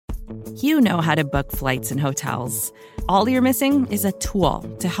You know how to book flights and hotels. All you're missing is a tool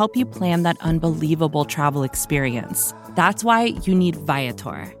to help you plan that unbelievable travel experience. That's why you need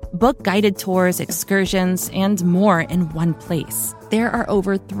Viator. Book guided tours, excursions, and more in one place. There are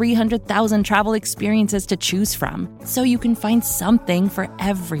over 300,000 travel experiences to choose from, so you can find something for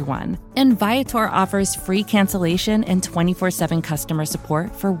everyone. And Viator offers free cancellation and 24/7 customer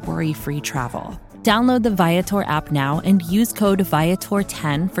support for worry-free travel. Download the Viator app now and use code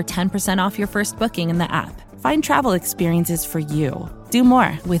Viator10 for 10% off your first booking in the app. Find travel experiences for you. Do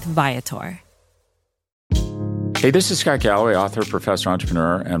more with Viator. Hey, this is Scott Galloway, author, professor,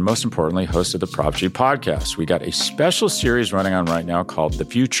 entrepreneur, and most importantly, host of the Prop G podcast. We got a special series running on right now called The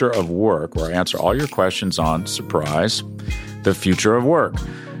Future of Work, where I answer all your questions on, surprise, the future of work.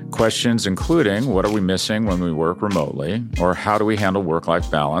 Questions including, what are we missing when we work remotely? Or how do we handle work-life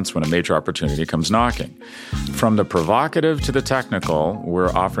balance when a major opportunity comes knocking? From the provocative to the technical, we're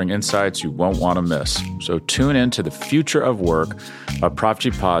offering insights you won't want to miss. So tune in to The Future of Work, a Prop G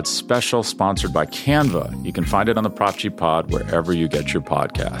Pod special sponsored by Canva. You can find it on the Prop G Pod wherever you get your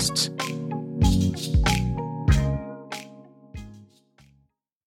podcasts.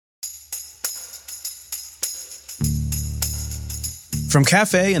 From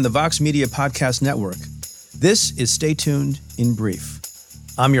Cafe and the Vox Media Podcast Network, this is Stay Tuned in Brief.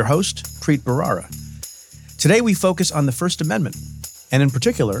 I'm your host, Preet Bharara. Today we focus on the First Amendment, and in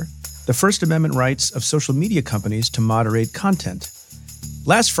particular, the First Amendment rights of social media companies to moderate content.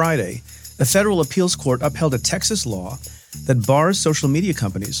 Last Friday, a federal appeals court upheld a Texas law that bars social media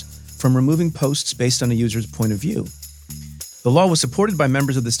companies from removing posts based on a user's point of view. The law was supported by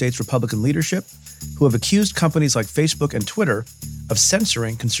members of the state's Republican leadership, who have accused companies like Facebook and Twitter of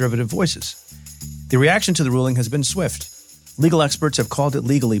censoring conservative voices. The reaction to the ruling has been swift. Legal experts have called it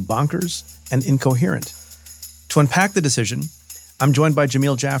legally bonkers and incoherent. To unpack the decision, I'm joined by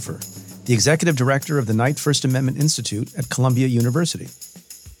Jameel Jaffer, the executive director of the Knight First Amendment Institute at Columbia University.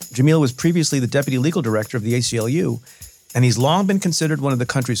 Jameel was previously the deputy legal director of the ACLU, and he's long been considered one of the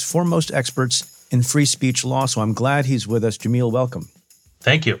country's foremost experts in free speech law, so I'm glad he's with us. Jameel, welcome.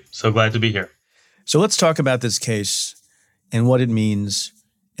 Thank you. So glad to be here. So let's talk about this case and what it means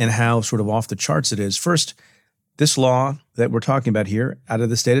and how sort of off the charts it is. First, this law that we're talking about here out of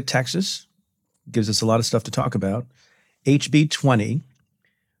the state of Texas gives us a lot of stuff to talk about. HB 20.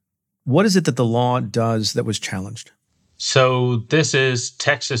 What is it that the law does that was challenged? So this is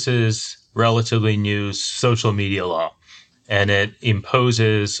Texas's relatively new social media law, and it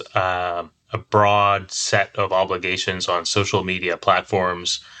imposes a broad set of obligations on social media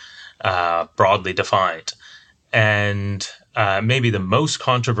platforms, broadly defined. And maybe the most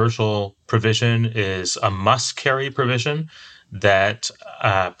controversial provision is a must-carry provision that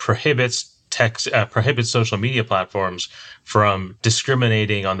prohibits social media platforms from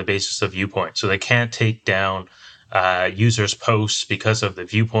discriminating on the basis of viewpoint. So they can't take down users' posts because of the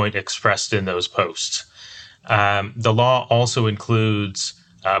viewpoint expressed in those posts. The law also includes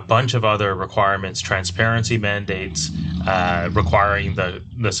a bunch of other requirements, transparency mandates, requiring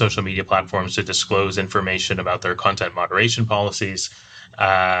the social media platforms to disclose information about their content moderation policies,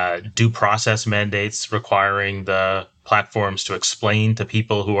 due process mandates requiring the platforms to explain to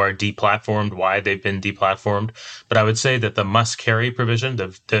people who are deplatformed why they've been deplatformed. But I would say that the must-carry provision,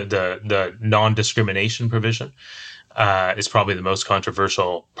 the non-discrimination provision, is probably the most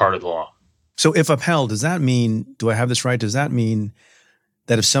controversial part of the law. So if upheld, does that mean, do I have this right? Does that mean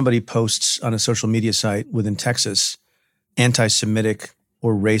that if somebody posts on a social media site within Texas anti-Semitic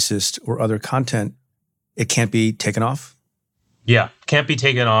or racist or other content, it can't be taken off? Yeah, can't be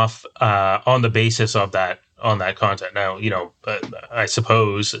taken off on the basis of that content. Now, I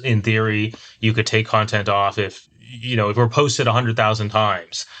suppose in theory you could take content off if we're posted 100,000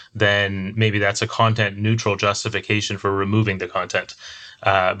 times, then maybe that's a content neutral justification for removing the content.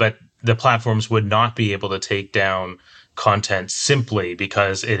 But the platforms would not be able to take down content simply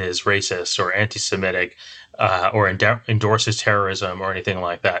because it is racist or anti-Semitic or endorses terrorism or anything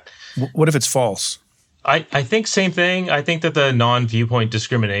like that. What if it's false? I think same thing. I think that the non-viewpoint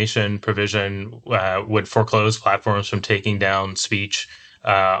discrimination provision would foreclose platforms from taking down speech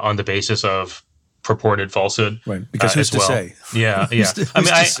on the basis of purported falsehood. Right, because who's to say? Yeah.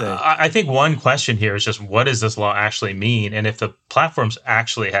 I think one question here is just what does this law actually mean? And if the platforms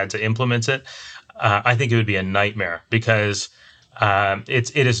actually had to implement it, I think it would be a nightmare because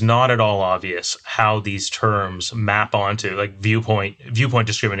it is not at all obvious how these terms map onto, like viewpoint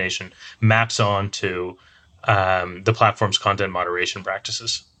discrimination maps onto the platform's content moderation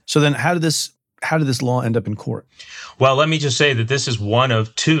practices. So then how did this how did this law end up in court? Well, let me just say that this is one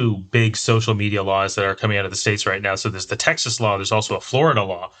of two big social media laws that are coming out of the states right now. So there's the Texas law. There's also a Florida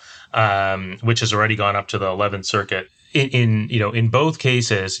law, which has already gone up to the 11th Circuit. In both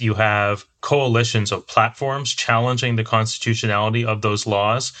cases, you have coalitions of platforms challenging the constitutionality of those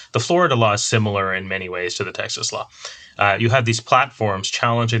laws. The Florida law is similar in many ways to the Texas law. You have these platforms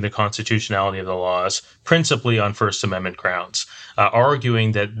challenging the constitutionality of the laws, principally on First Amendment grounds,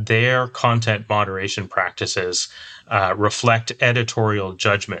 arguing that their content moderation practices reflect editorial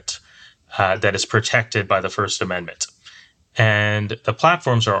judgment that is protected by the First Amendment. And the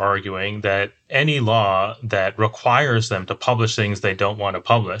platforms are arguing that any law that requires them to publish things they don't want to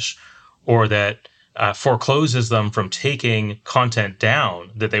publish, or that forecloses them from taking content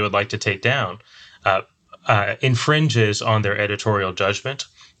down that they would like to take down, infringes on their editorial judgment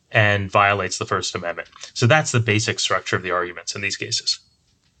and violates the First Amendment. So that's the basic structure of the arguments in these cases.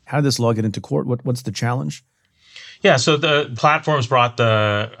 How did this law get into court? What's the challenge? Yeah, so the platforms brought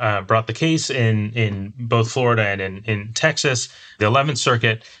the case in both Florida and in Texas. The 11th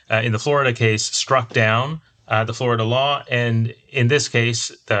Circuit in the Florida case struck down the Florida law, and in this case,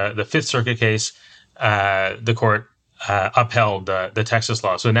 the 5th Circuit case, the court upheld the Texas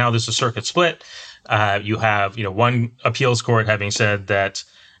law. So now there's a circuit split. You have one appeals court having said that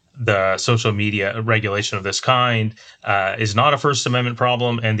the social media regulation of this kind is not a First Amendment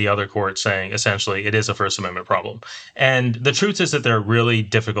problem, and the other court saying essentially it is a First Amendment problem. And the truth is that there are really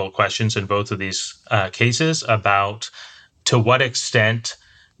difficult questions in both of these cases about to what extent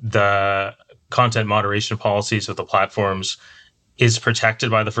the content moderation policies of the platforms is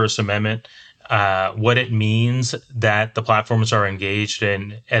protected by the First Amendment, what it means that the platforms are engaged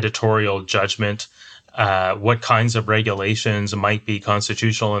in editorial judgment, what kinds of regulations might be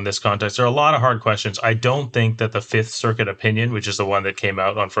constitutional in this context. There are a lot of hard questions. I don't think that the Fifth Circuit opinion, which is the one that came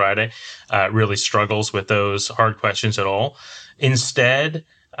out on Friday, really struggles with those hard questions at all. Instead,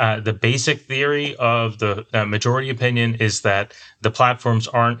 the basic theory of the majority opinion is that the platforms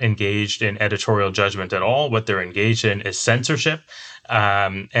aren't engaged in editorial judgment at all. What they're engaged in is censorship,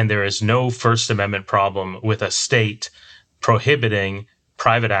 and there is no First Amendment problem with a state prohibiting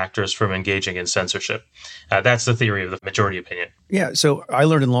private actors from engaging in censorship. That's the theory of the majority opinion. Yeah, so I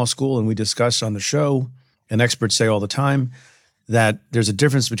learned in law school, and we discuss on the show, and experts say all the time, that there's a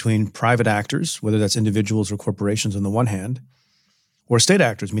difference between private actors, whether that's individuals or corporations on the one hand, or state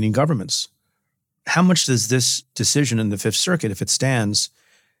actors, meaning governments. How much does this decision in the Fifth Circuit, if it stands,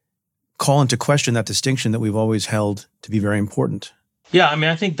 call into question that distinction that we've always held to be very important? Yeah, I mean,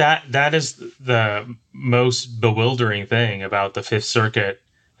 I think that is the most bewildering thing about the Fifth Circuit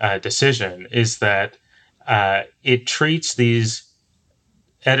decision is that it treats these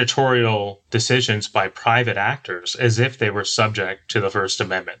editorial decisions by private actors as if they were subject to the First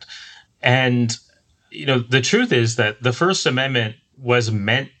Amendment. And, the truth is that the First Amendment was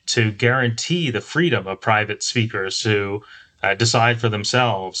meant to guarantee the freedom of private speakers to decide for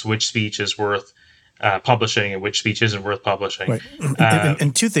themselves which speech is worth publishing and which speech isn't worth publishing. Right.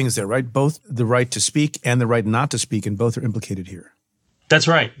 And two things there, right? Both the right to speak and the right not to speak, and both are implicated here. That's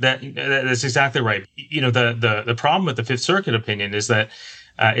right. That's exactly right. The problem with the Fifth Circuit opinion is that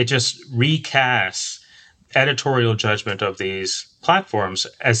it just recasts editorial judgment of these platforms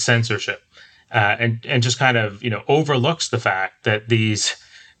as censorship, and just kind of overlooks the fact that these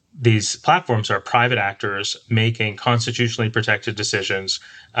platforms are private actors making constitutionally protected decisions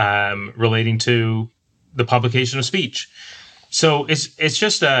relating to the publication of speech. So it's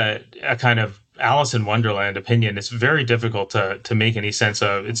just a kind of Alice in Wonderland opinion. It's very difficult to make any sense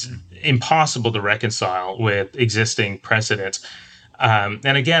of. It's impossible to reconcile with existing precedents.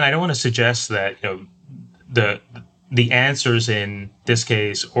 And again, I don't want to suggest that the answers in this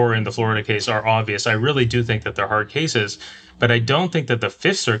case or in the Florida case are obvious. I really do think that they're hard cases, but I don't think that the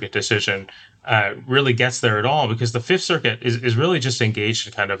Fifth Circuit decision really gets there at all, because the Fifth Circuit is really just engaged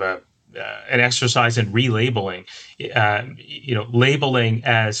in kind of an exercise in relabeling, labeling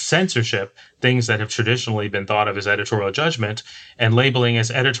as censorship things that have traditionally been thought of as editorial judgment, and labeling as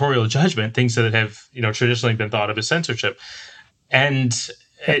editorial judgment things that have traditionally been thought of as censorship, and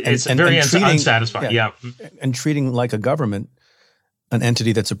it's very unsatisfying. Yeah, and treating like a government an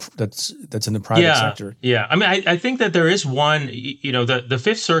entity that's in the private sector. Yeah, I mean, I think that there is one. The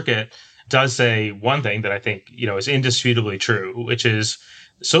Fifth Circuit does say one thing that I think is indisputably true, which is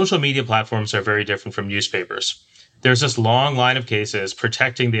social media platforms are very different from newspapers. There's this long line of cases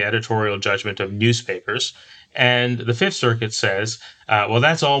protecting the editorial judgment of newspapers. And the Fifth Circuit says, well,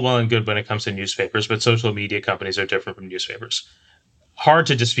 that's all well and good when it comes to newspapers, but social media companies are different from newspapers. Hard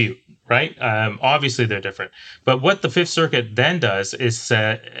to dispute, right? Obviously, they're different. But what the Fifth Circuit then does is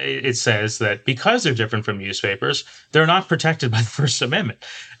it says that because they're different from newspapers, they're not protected by the First Amendment.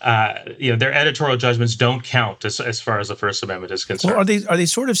 Their editorial judgments don't count as far as the First Amendment is concerned. Well, are they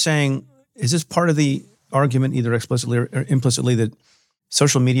sort of saying, is this part of the argument, either explicitly or implicitly, that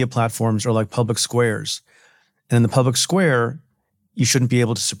social media platforms are like public squares, and in the public square, you shouldn't be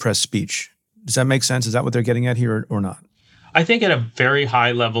able to suppress speech? Does that make sense? Is that what they're getting at here or not? I think at a very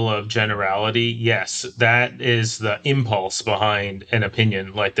high level of generality, yes, that is the impulse behind an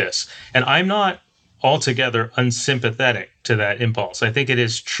opinion like this. And I'm not altogether unsympathetic to that impulse. I think it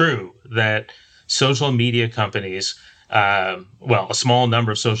is true that social media companies, a small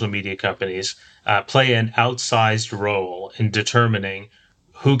number of social media companies, play an outsized role in determining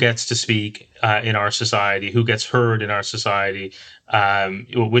who gets to speak in our society, who gets heard in our society,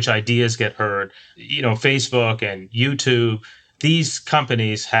 which ideas get heard. Facebook and YouTube, these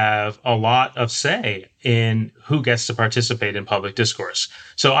companies have a lot of say in who gets to participate in public discourse.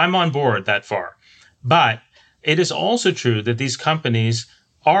 So I'm on board that far. But it is also true that these companies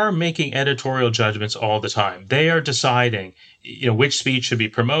are making editorial judgments all the time. They are deciding, which speech should be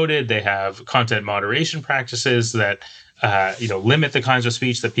promoted. They have content moderation practices that limit the kinds of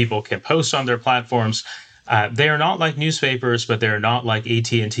speech that people can post on their platforms. They are not like newspapers, but they're not like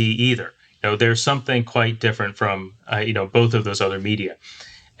AT&T either. There's something quite different from, both of those other media.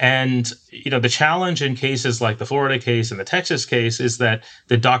 And, the challenge in cases like the Florida case and the Texas case is that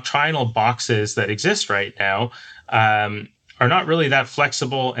the doctrinal boxes that exist right now are not really that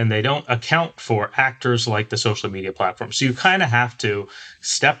flexible, and they don't account for actors like the social media platforms. So you kind of have to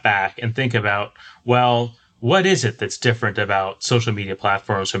step back and think about, well, what is it that's different about social media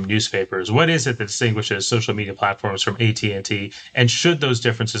platforms from newspapers? What is it that distinguishes social media platforms from AT&T? And should those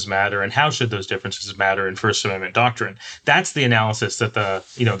differences matter? And how should those differences matter in First Amendment doctrine? That's the analysis that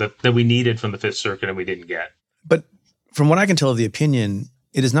that we needed from the Fifth Circuit and we didn't get. But from what I can tell of the opinion,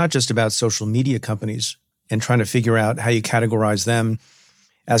 it is not just about social media companies and trying to figure out how you categorize them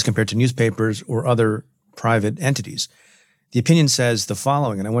as compared to newspapers or other private entities. The opinion says the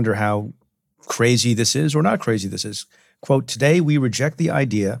following, and I wonder how crazy this is or not crazy this is. Quote, "Today we reject the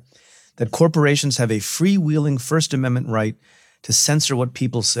idea that corporations have a freewheeling First Amendment right to censor what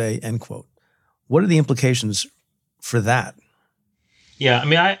people say," end quote. What are the implications for that? Yeah, I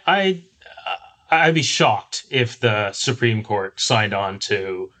mean, I'd be shocked if the Supreme Court signed on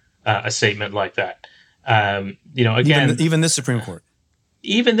to a statement like that. Again, even this Supreme Court.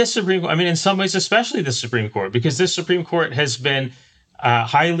 Even this Supreme Court, I mean, in some ways, especially the Supreme Court, because this Supreme Court has been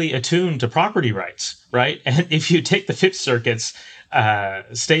highly attuned to property rights, right? And if you take the Fifth Circuit's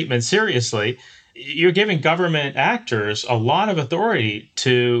statement seriously, you're giving government actors a lot of authority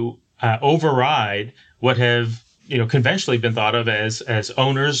to override what have conventionally been thought of as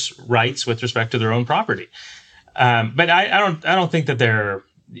owners' rights with respect to their own property. But I don't think that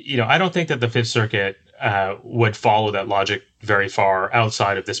I don't think that the Fifth Circuit would follow that logic very far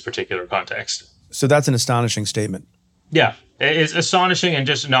outside of this particular context. So that's an astonishing statement. Yeah, it's astonishing and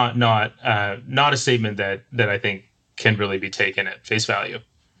just not a statement that I think can really be taken at face value.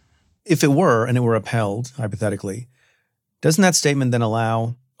 If it were, and it were upheld, hypothetically, doesn't that statement then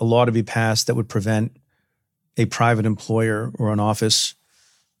allow a law to be passed that would prevent a private employer or an office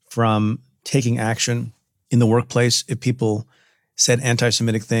from taking action in the workplace if people said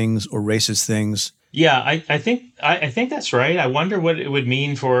anti-Semitic things or racist things? Yeah, I think that's right. I wonder what it would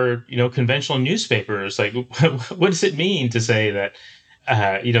mean for conventional newspapers. Like, what does it mean to say that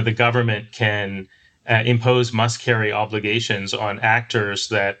the government can impose must-carry obligations on actors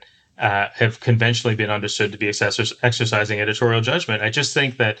that have conventionally been understood to be exercising editorial judgment? I just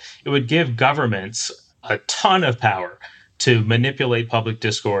think that it would give governments a ton of power to manipulate public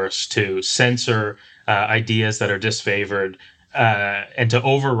discourse, to censor ideas that are disfavored, and to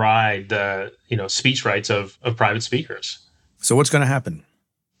override the speech rights of private speakers. So what's going to happen?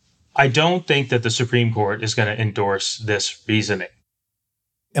 I don't think that the Supreme Court is going to endorse this reasoning.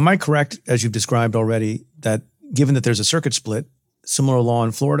 Am I correct, as you've described already, that given that there's a circuit split, similar law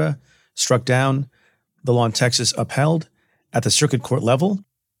in Florida struck down, the law in Texas upheld at the circuit court level?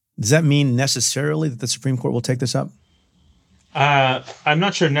 Does that mean necessarily that the Supreme Court will take this up? I'm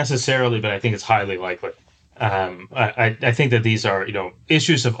not sure necessarily, but I think it's highly likely. I think that these are,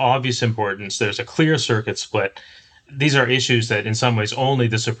 issues of obvious importance. There's a clear circuit split. These are issues that in some ways only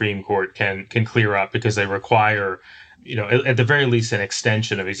the Supreme Court can clear up because they require, at the very least, an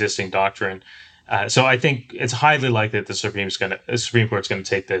extension of existing doctrine. So I think it's highly likely that the Supreme Court's going to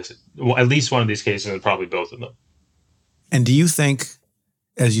take this, at least one of these cases, and probably both of them. And do you think,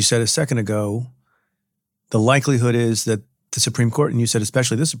 as you said a second ago, the likelihood is that the Supreme Court, and you said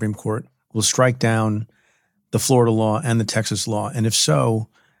especially the Supreme Court, will strike down the Florida law and the Texas law? And if so,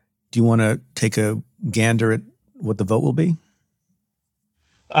 do you want to take a gander at what the vote will be?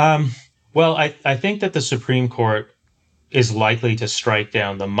 Well, I think that the Supreme Court is likely to strike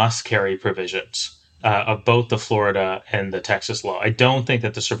down the must-carry provisions of both the Florida and the Texas law. I don't think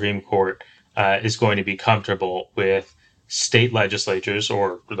that the Supreme Court is going to be comfortable with state legislatures,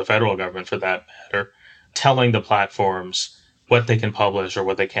 or the federal government for that matter, telling the platforms what they can publish or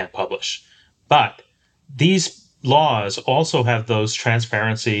what they can't publish. But these laws also have those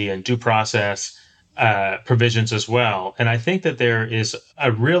transparency and due process provisions as well. And I think that there is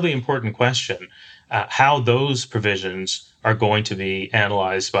a really important question how those provisions are going to be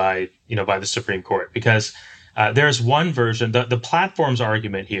analyzed by the Supreme Court, because there's one version. The platform's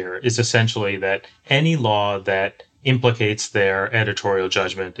argument here is essentially that any law that implicates their editorial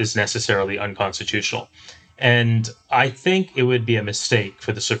judgment is necessarily unconstitutional. And I think it would be a mistake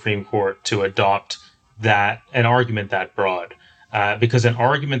for the Supreme Court to adopt an argument that broad, because an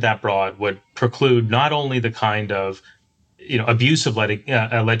argument that broad would preclude not only the kind of abusive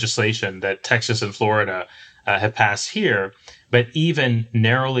legislation that Texas and Florida have passed here, but even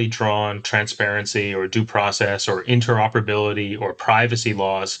narrowly drawn transparency or due process or interoperability or privacy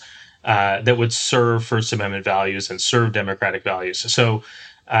laws that would serve First Amendment values and serve democratic values. So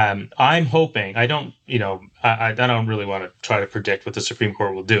I'm hoping, I don't really want to try to predict what the Supreme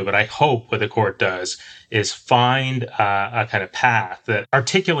Court will do, but I hope what the court does is find a kind of path that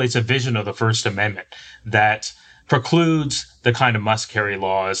articulates a vision of the First Amendment that precludes the kind of must-carry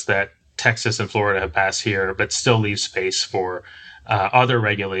laws that Texas and Florida have passed here, but still leaves space for other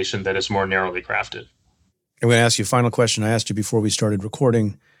regulation that is more narrowly crafted. I'm going to ask you a final question I asked you before we started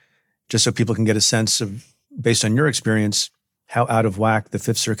recording, just so people can get a sense of, based on your experience, how out of whack the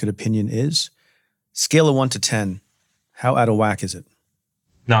Fifth Circuit opinion is. Scale of 1 to 10, how out of whack is it?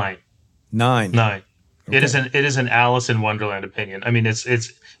 9. 9. Okay. It is an Alice in Wonderland opinion. I mean,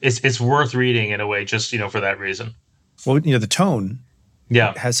 it's worth reading in a way, just for that reason. Well, the tone,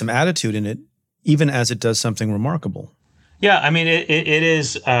 has some attitude in it, even as it does something remarkable. Yeah, I mean, it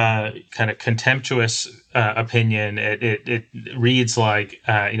is kind of contemptuous opinion. It reads like,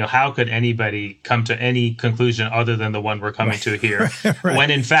 how could anybody come to any conclusion other than the one we're coming to here, right. When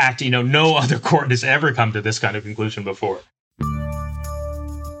in fact, no other court has ever come to this kind of conclusion before.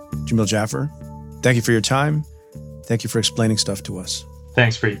 Jameel Jaffer, thank you for your time. Thank you for explaining stuff to us.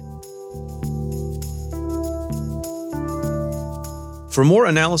 Thanks, Preet. For more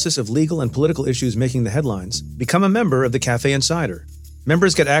analysis of legal and political issues making the headlines, become a member of the Cafe Insider.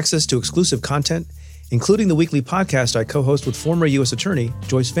 Members get access to exclusive content, including the weekly podcast I co-host with former U.S. Attorney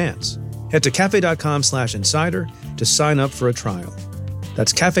Joyce Vance. Head to cafe.com/insider to sign up for a trial.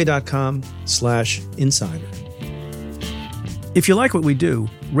 That's cafe.com/insider. If you like what we do,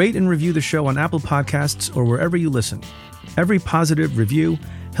 rate and review the show on Apple Podcasts or wherever you listen. Every positive review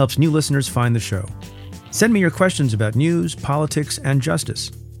helps new listeners find the show. Send me your questions about news, politics, and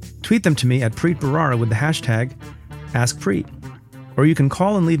justice. Tweet them to me at Preet Bharara with the hashtag AskPreet. Or you can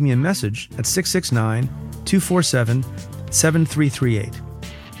call and leave me a message at 669-247-7338.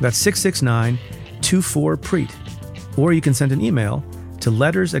 That's 669-24-PREET. Or you can send an email to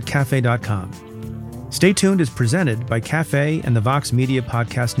letters@cafe.com. Stay Tuned is presented by Cafe and the Vox Media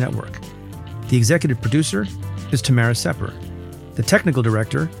Podcast Network. The executive producer is Tamara Sepper. The technical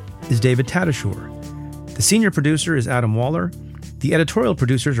director is David Tadashore. The senior producer is Adam Waller. The editorial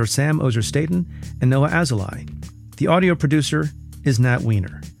producers are Sam Ozer-Staten and Noah Azulai. The audio producer is Nat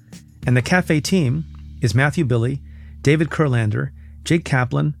Weiner. And the Cafe team is Matthew Billy, David Kurlander, Jake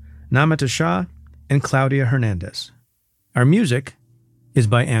Kaplan, Namita Shah, and Claudia Hernandez. Our music is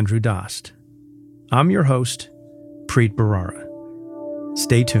by Andrew Dost. I'm your host, Preet Bharara.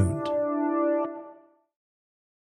 Stay tuned.